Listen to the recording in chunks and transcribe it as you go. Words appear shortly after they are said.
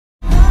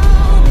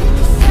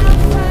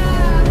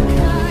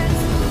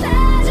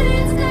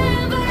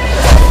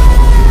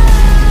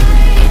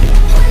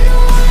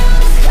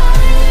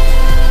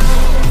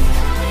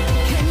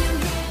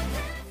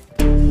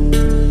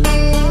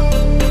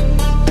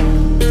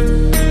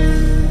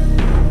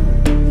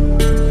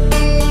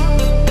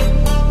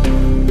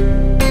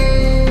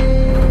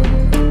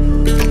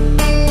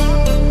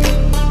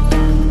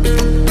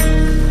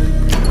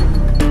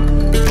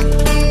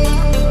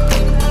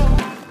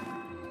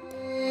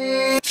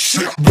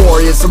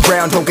Warriors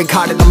around, don't get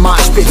caught in the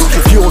mosh pit.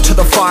 Fuel to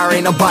the fire,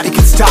 ain't nobody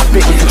can stop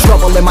it.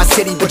 Trouble in my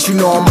city, but you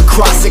know I'm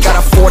across it. Got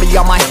a 40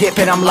 on my hip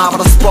and I'm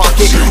liable to spark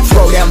it.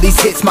 Throw down these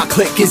hits, my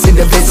click is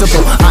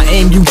indivisible. I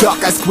aim, you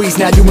duck, I squeeze,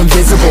 now you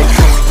invisible.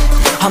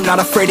 I'm not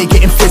afraid of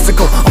getting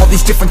physical. All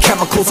these different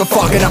chemicals are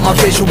fogging up my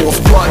visuals.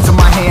 Bloods on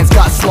my hands,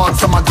 got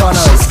slugs on my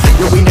gunners.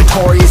 Yo, we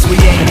notorious, we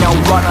ain't no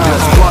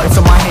runners. Bloods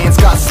on my hands,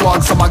 got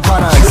slugs on my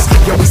gunners.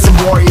 Yo, we some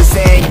warriors,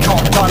 they ain't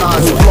called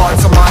gunners.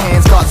 Bloods on my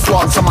hands, got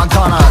slugs on my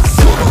gunners.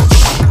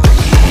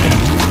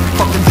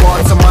 Fucking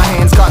bloods on my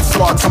hands, got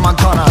slugs on my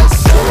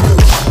gunners.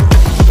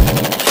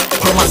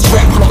 Put on my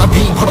strap, put on the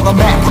beam, put on the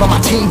map, put on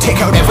my team. Take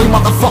out every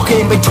motherfucker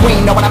in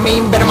between. Know what I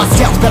mean? Better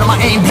myself, better my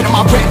aim, better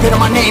my rap, better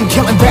my name.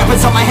 Killing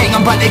rappers on my hang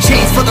on by their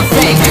chains for the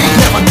fame.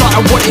 Never thought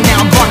I would it, now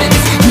I'm running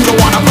this. You don't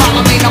wanna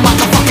follow me, I'm out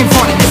the fucking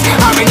front of this.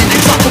 I ran in the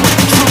jungle with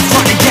the troops,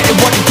 trying to get it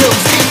what it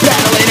does.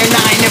 Battling and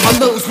I ain't never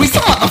lose, we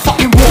some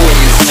motherfucking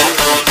warriors.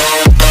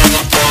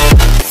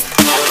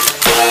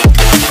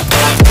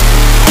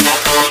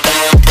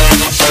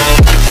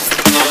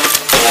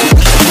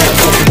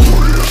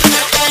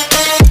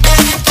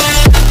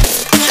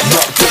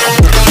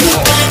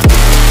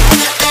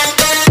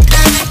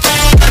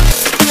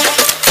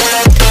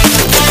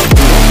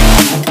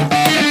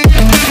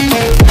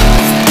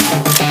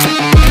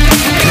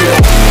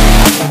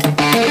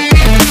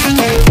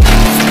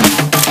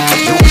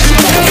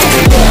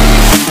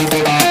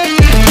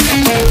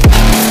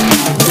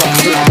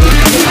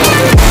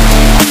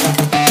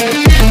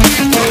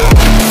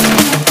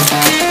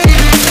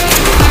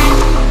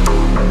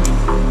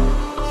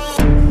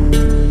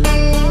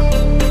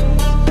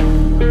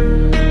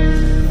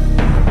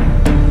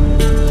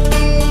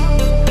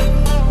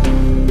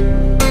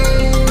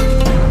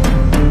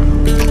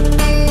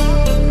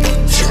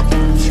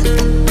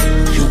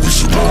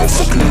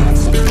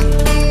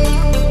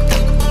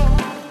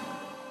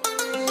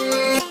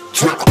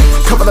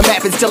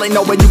 Still ain't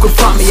know where you can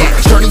find me at.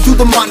 Journey through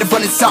the mind of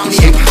an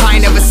insomniac. I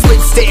ain't never sleep,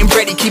 staying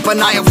ready. Keep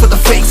an eye out for the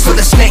fakes, for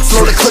the snakes.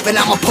 Load a clip and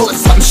I'ma pull it,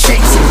 something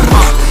shakes.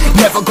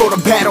 Never go to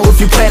battle if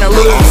you plan to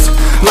lose.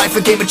 Life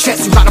a game of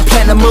chess, you gotta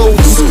plan the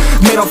moves.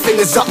 Middle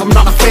fingers up, I'm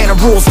not a fan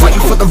of rules. Fighting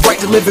for the right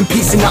to live in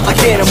peace and not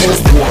like animals.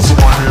 Bloods in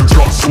my hands,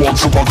 got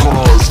slugs in my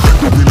gunners.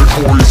 Yo, we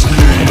notorious,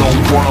 we ain't no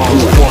runners.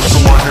 Bloods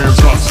in my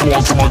hands, got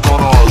slugs in my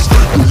gunners.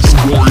 Yo, we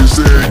some warriors,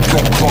 they ain't no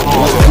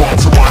gunners.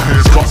 Bloods in my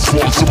hands, got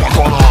slugs in my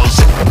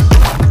gunners.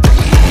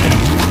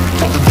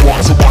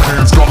 Bloods in my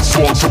hands, got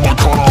slugs in my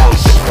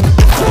gunners.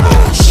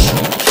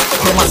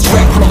 Put on my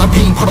strap, put on the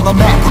beam, put on the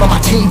map, put on my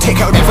team.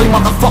 Take out every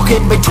motherfucker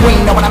in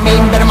between. Know what I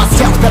mean? Better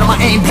myself, better my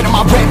aim, better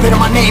my rap, better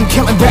my name.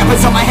 Killing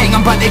rappers on my hang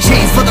on by their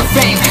chains for the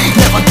fame.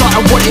 Never thought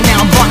I would it,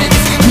 now I'm running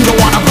this. You don't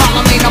wanna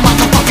follow me, I'm out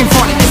the fucking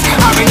front of this.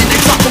 I ran in the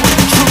jungle with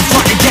the troops,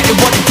 trying to get it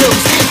what it does.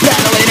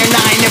 Battling and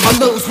I ain't never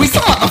lose, we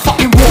some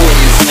motherfucking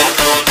warriors.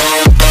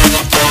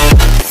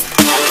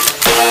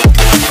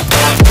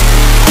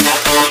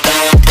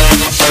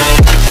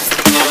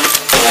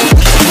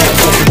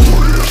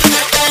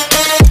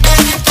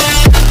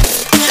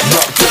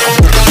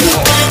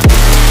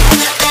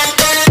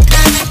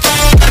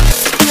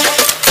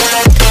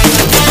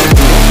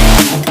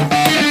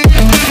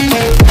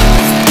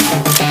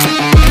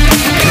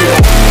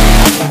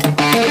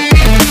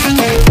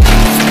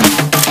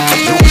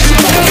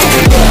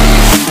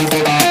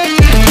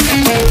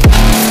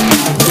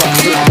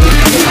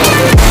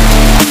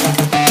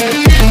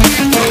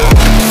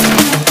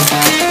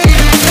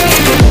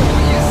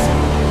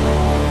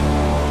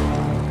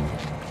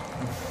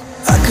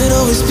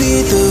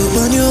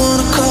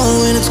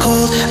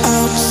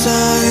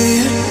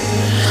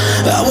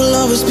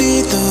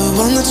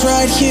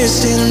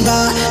 Standing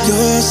by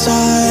your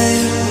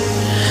side.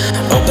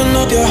 Open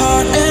up your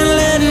heart and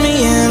let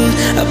me in.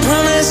 I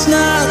promise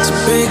not to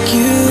break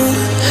you.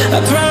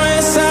 I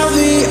promise I'll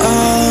be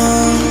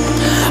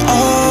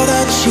all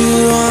that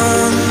you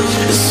want.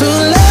 So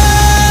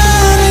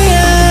let me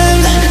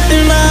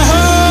in my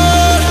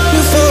heart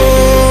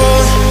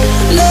before.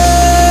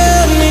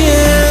 Let me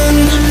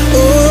in.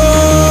 Oh,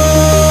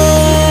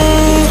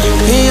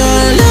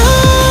 your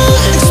love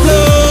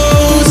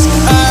explodes.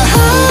 Our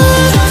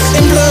heart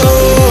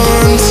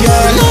implodes.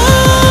 Your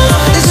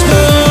love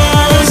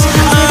explodes.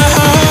 Our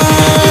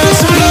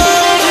hearts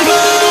implode.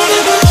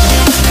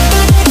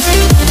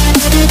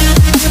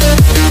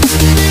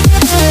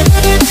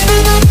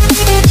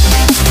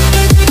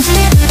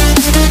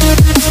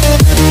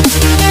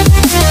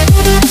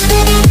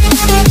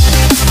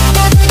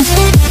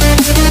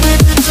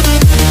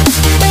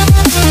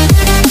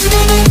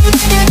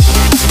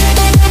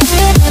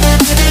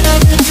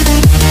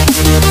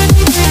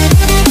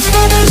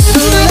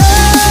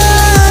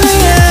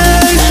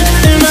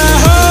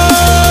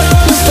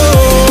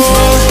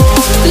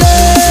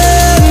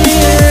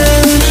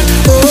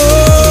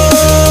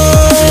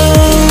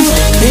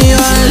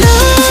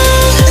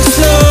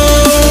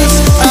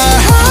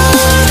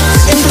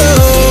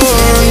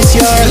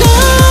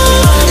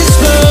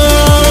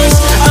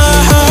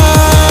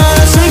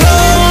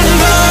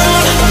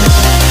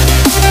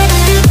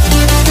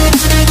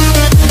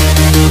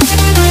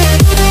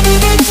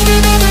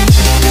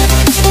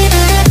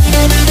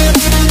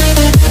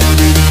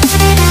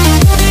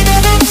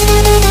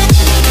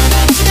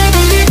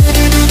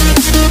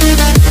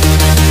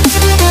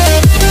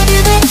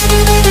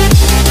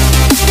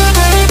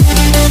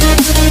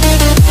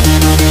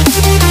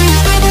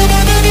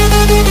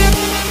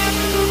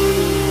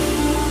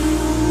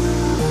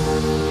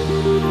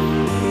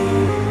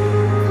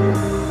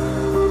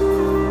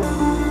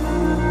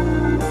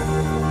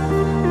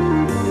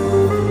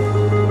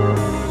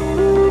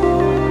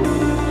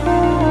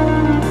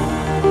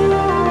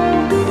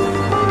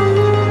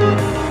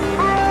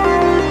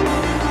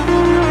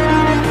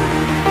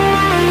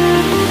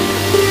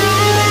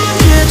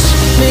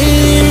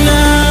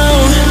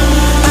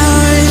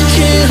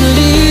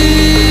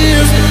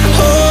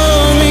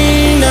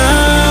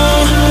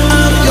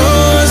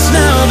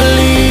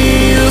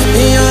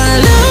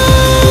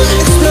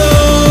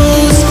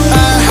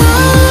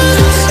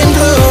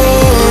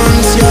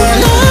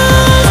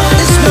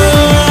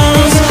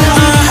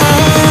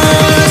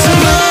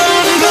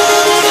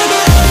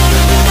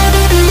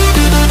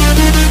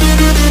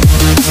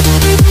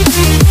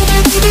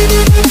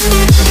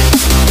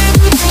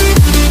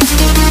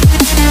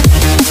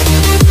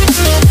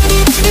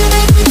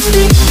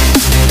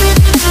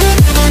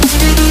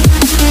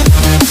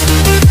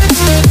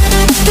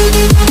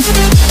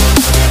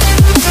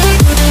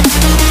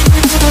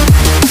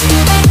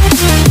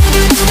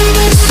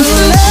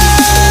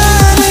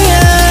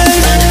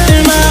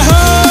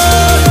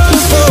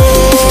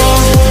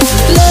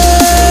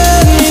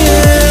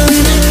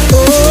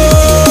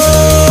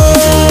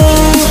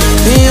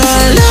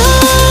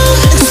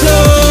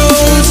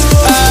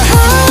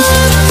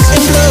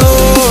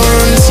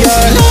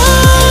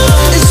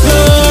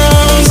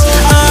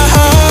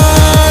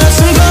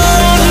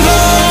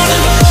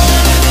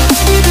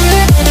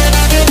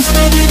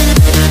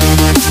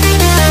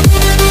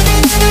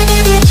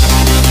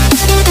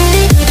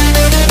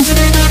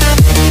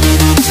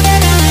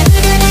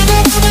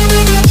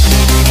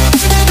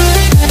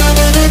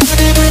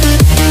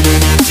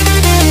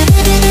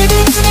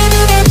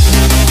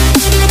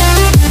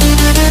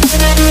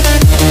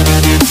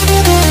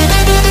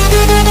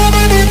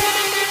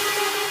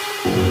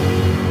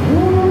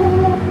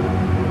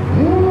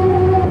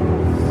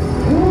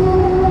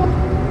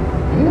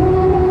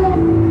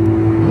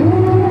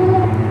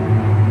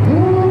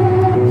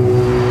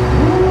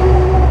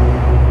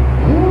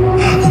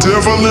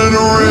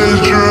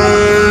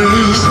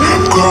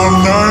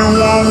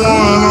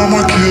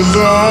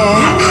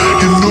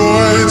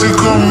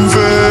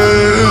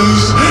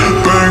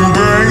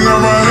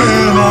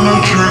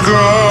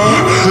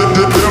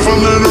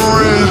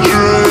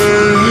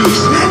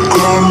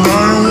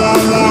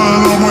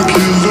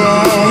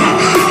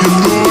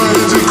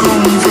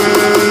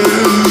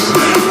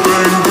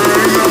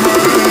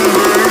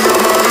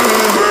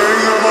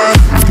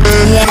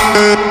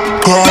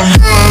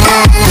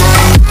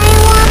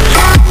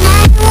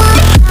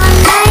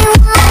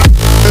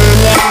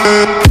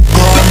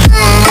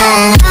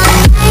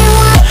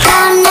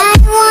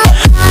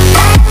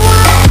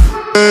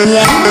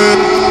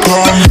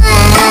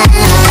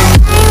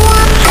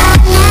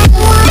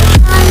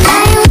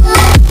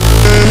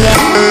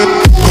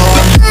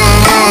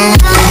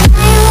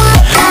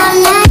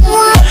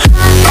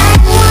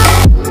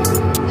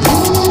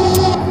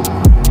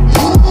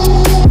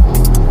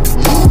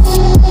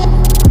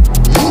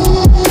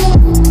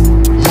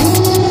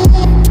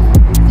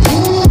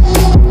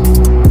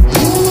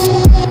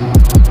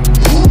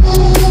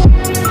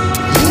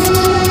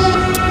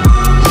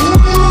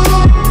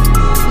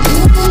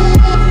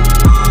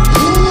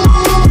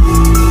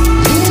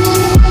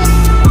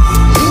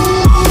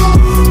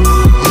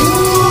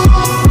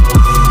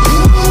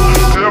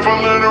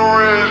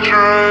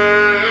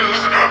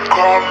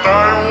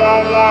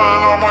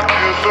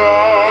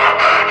 queda.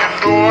 You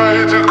know I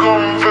hate to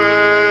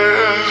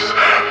confess.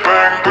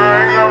 Bang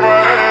bang, got my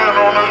hand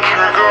on the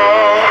trigger.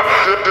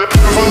 The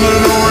devil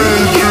in a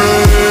red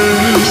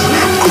dress.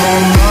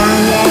 Call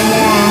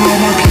 911 on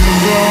my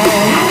kingdom.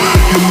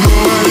 You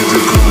know I hate to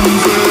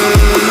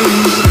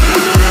confess.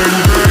 Bang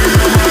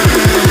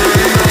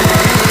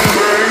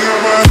bang, got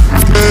my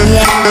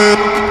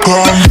hand, bang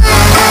got my hand.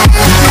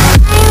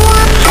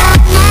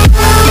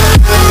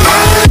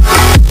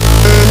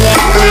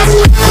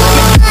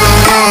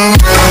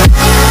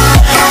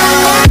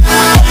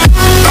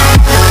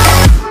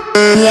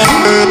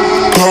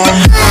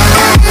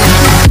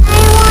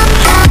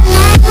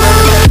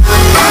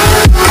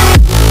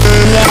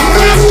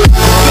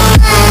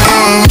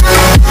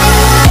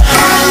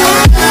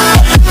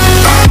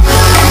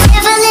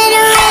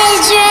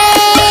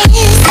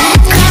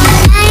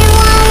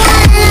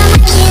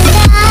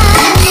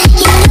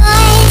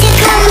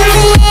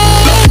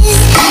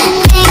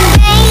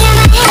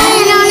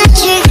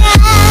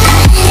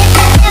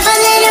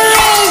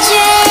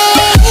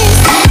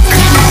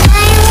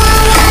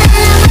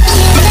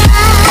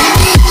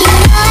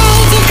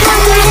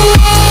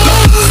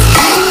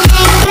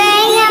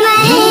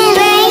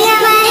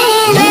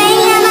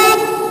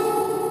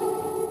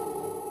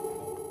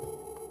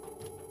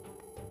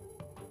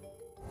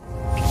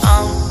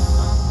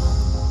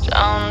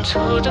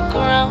 To the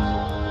ground,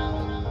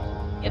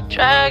 you're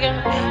dragging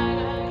me.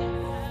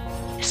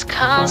 It's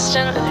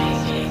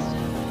constantly.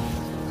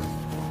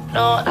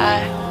 No,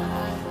 I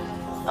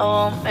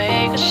won't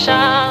make a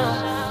sound.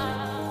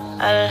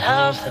 I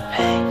love the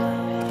pain.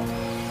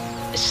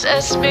 It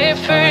sets me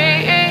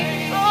free.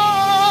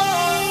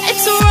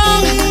 It's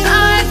wrong,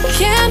 I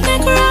can't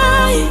make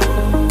right.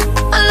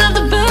 I love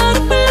the bird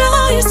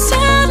below you.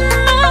 Tell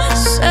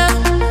myself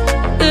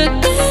that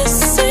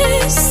this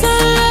is the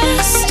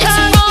last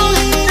time.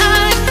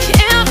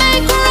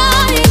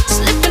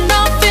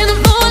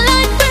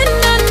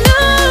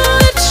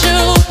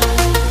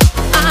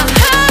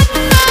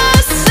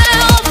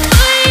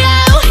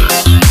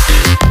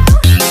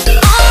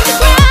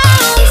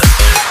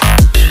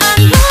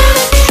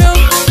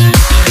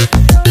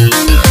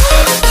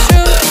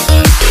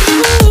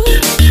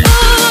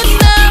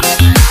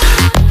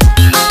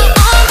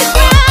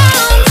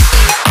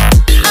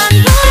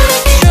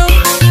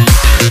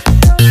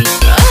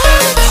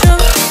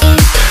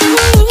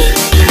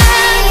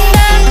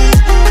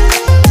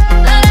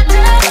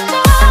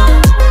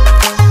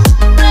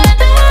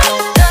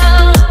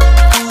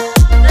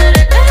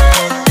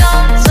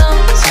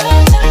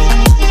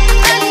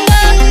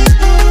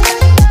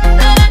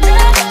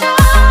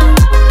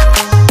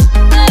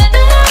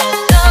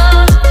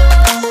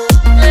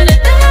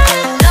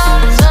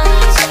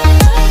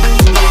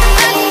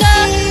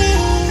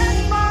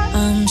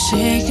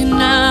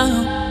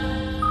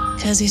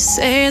 You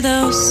say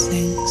those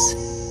things,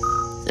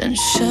 then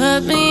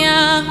shut me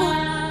out.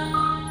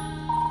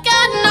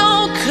 Got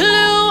no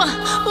clue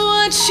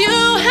what you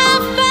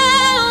have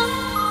found.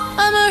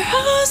 I'm a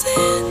rose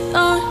in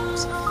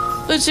thorns,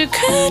 but you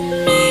cut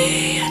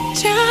me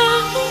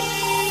down.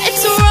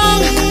 It's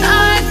wrong,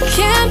 I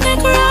can't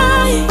make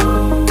right.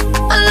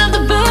 I love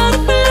the bird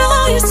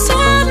below you.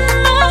 Tell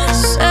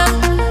myself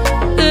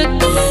that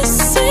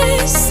this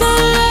is the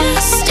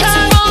last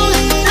time.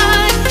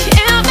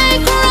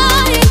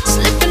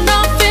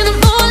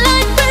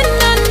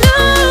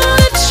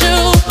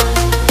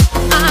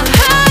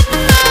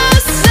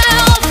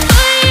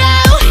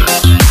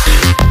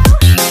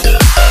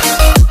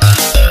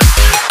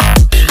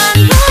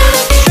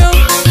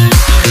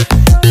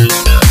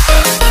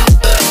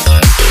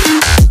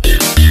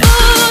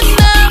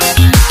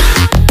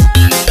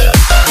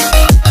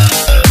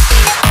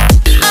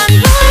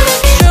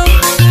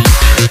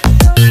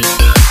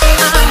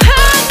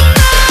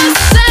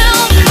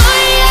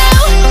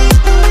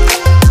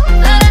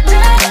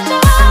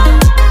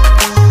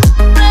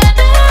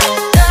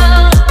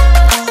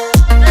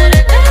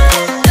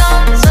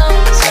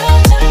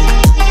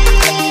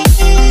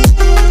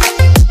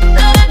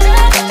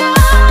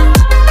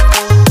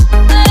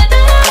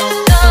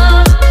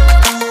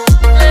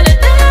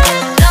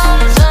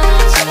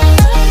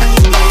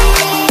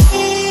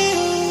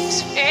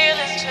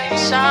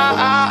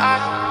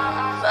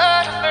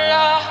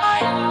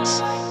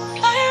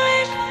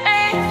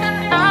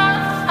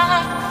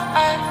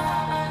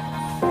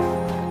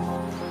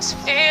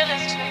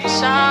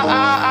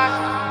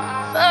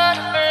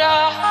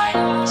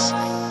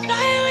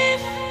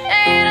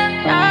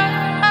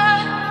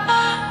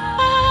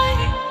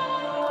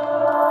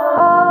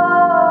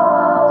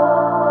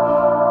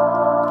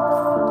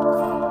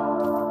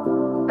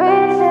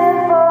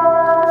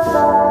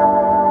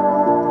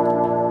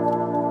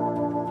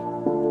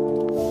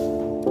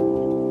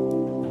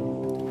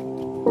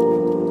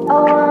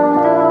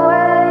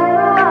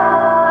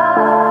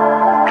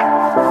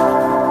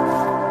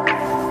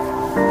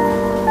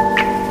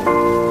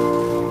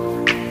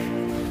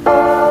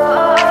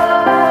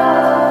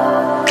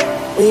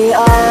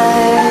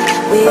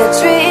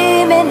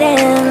 dreaming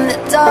in the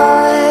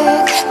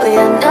dark. We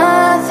are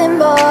nothing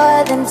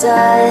more than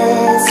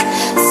dust.